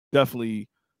definitely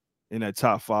in that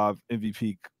top 5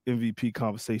 MVP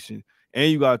conversation.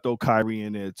 And you got to throw Kyrie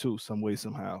in there too, some way,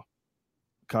 somehow.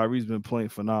 Kyrie's been playing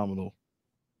phenomenal.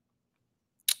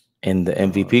 In the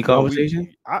MVP Yo,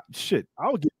 conversation? shit,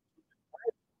 I'll get,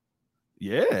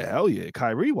 yeah, hell yeah.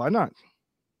 Kyrie, why not?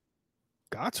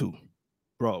 Got to,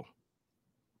 bro.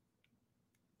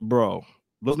 Bro,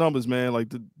 those numbers, man, like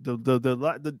bro,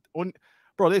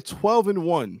 they're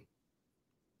 12-1.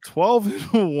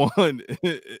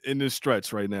 12-1 in this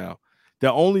stretch right now.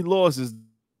 The only loss is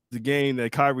the game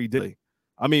that Kyrie did.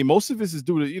 I mean, most of this is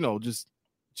due to, just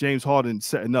James Harden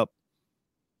setting up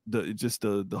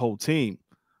the whole team.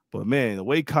 But man, the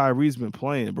way Kyrie's been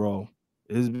playing, bro,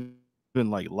 it's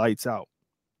been like lights out.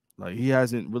 Like he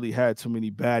hasn't really had too many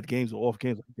bad games or off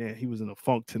games. Like, damn, he was in a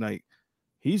funk tonight.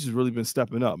 He's just really been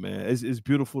stepping up, man. It's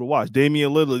beautiful to watch.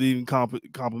 Damian Lillard even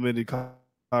complimented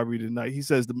Kyrie tonight. He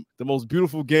says the most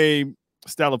beautiful game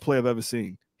style of play I've ever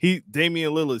seen.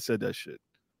 Damian Lillard said that shit.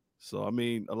 So I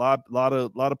mean, a lot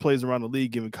of players around the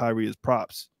league giving Kyrie his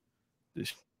props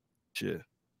this year.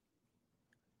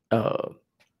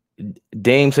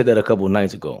 Dame said that a couple of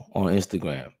nights ago on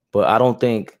Instagram, but I don't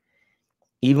think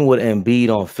even with Embiid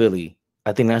on Philly,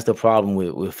 I think that's the problem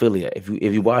with Philly. If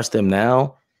you watch them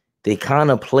now, they kind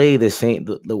of play the same.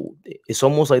 It's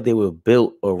almost like they were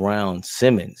built around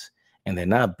Simmons, and they're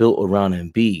not built around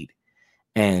Embiid.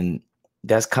 And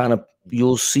that's kind of,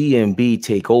 you'll see Embiid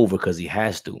take over because he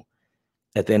has to.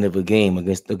 At the end of a game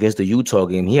against the Utah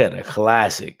game, he had a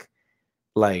classic,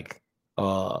 like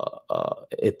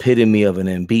epitome of an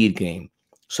Embiid game.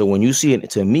 So when you see it,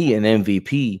 to me, an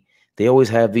MVP, they always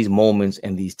have these moments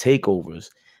and these takeovers,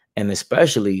 and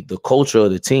especially the culture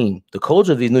of the team, the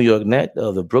culture of these New York Nets,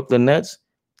 the Brooklyn Nets.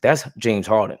 That's James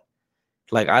Harden.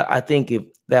 Like I think if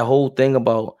that whole thing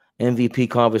about MVP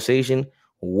conversation,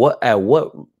 at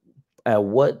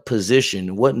what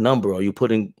position, what number are you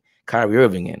putting Kyrie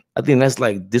Irving in? I think that's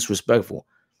like disrespectful.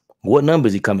 What number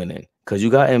is he coming in? Because you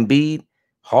got Embiid,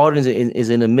 Harden is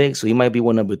in the mix, so he might be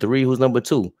number 3. Who's number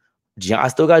 2? I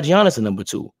still got Giannis in number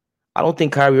 2. I don't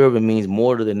think Kyrie Irving means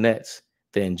more to the Nets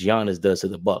than Giannis does to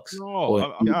the Bucks. No, all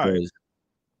right.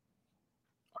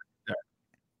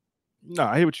 No,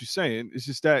 I hear what you're saying. It's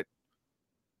just that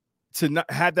to not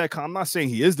have that, I'm not saying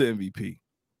he is the MVP,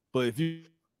 but if you're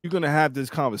going to have this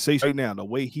conversation right now, the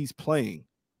way he's playing,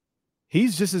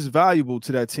 he's just as valuable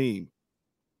to that team.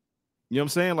 You know what I'm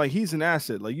saying? Like he's an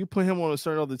asset. Like you put him on a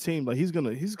certain other team, like he's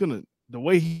gonna the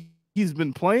way he's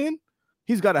been playing,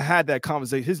 he's got to have that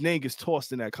conversation. His name gets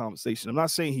tossed in that conversation. I'm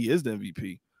not saying he is the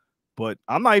MVP, but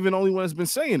I'm not even the only one that's been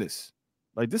saying this.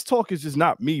 Like this talk is just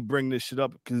not me bringing this shit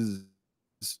up because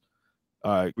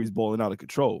he's balling out of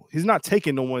control. He's not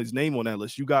taking no one's name on that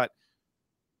list. You got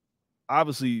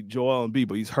obviously Joel Embiid,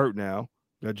 but he's hurt now.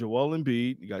 You got Joel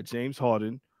Embiid. You got James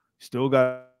Harden. Still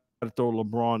got to throw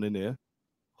LeBron in there.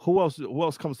 Who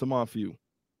else comes to mind for you?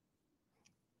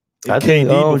 I think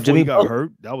before Jimmy he got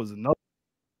hurt. That was another.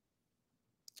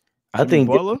 I think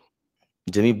Butler?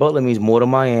 Jimmy Butler means more to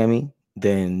Miami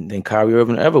than Kyrie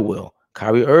Irving ever will.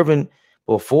 Kyrie Irving,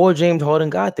 before James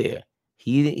Harden got there,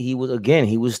 he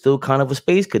was still kind of a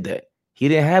space cadet. He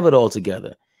didn't have it all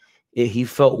together. He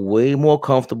felt way more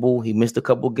comfortable. He missed a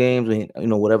couple games,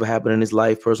 and whatever happened in his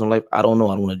life, personal life. I don't know.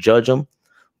 I don't want to judge him,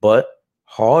 but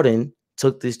Harden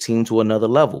took this team to another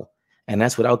level, and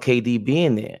that's without KD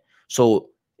being there. So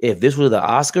if this was the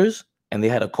Oscars and they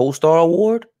had a co-star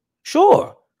award,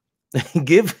 sure,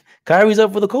 give Kyrie's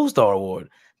up for the co-star award,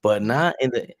 but not in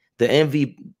the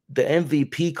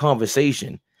MVP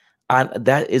conversation.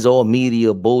 That is all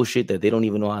media bullshit that they don't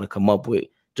even know how to come up with.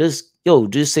 Just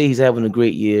say he's having a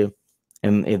great year,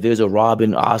 and if there's a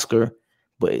Robin Oscar,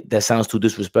 but that sounds too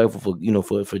disrespectful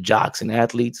for jocks and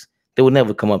athletes, they would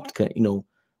never come up to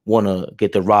want to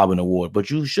get the Robin Award, but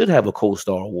you should have a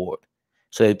co-star award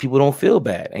so that people don't feel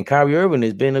bad. And Kyrie Irving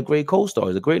has been a great co-star.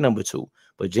 He's a great number 2,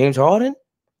 but James Harden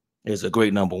is a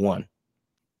great number 1.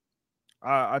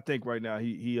 I think right now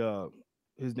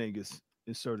his name gets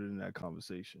inserted in that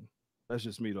conversation. That's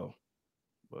just me though,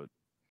 but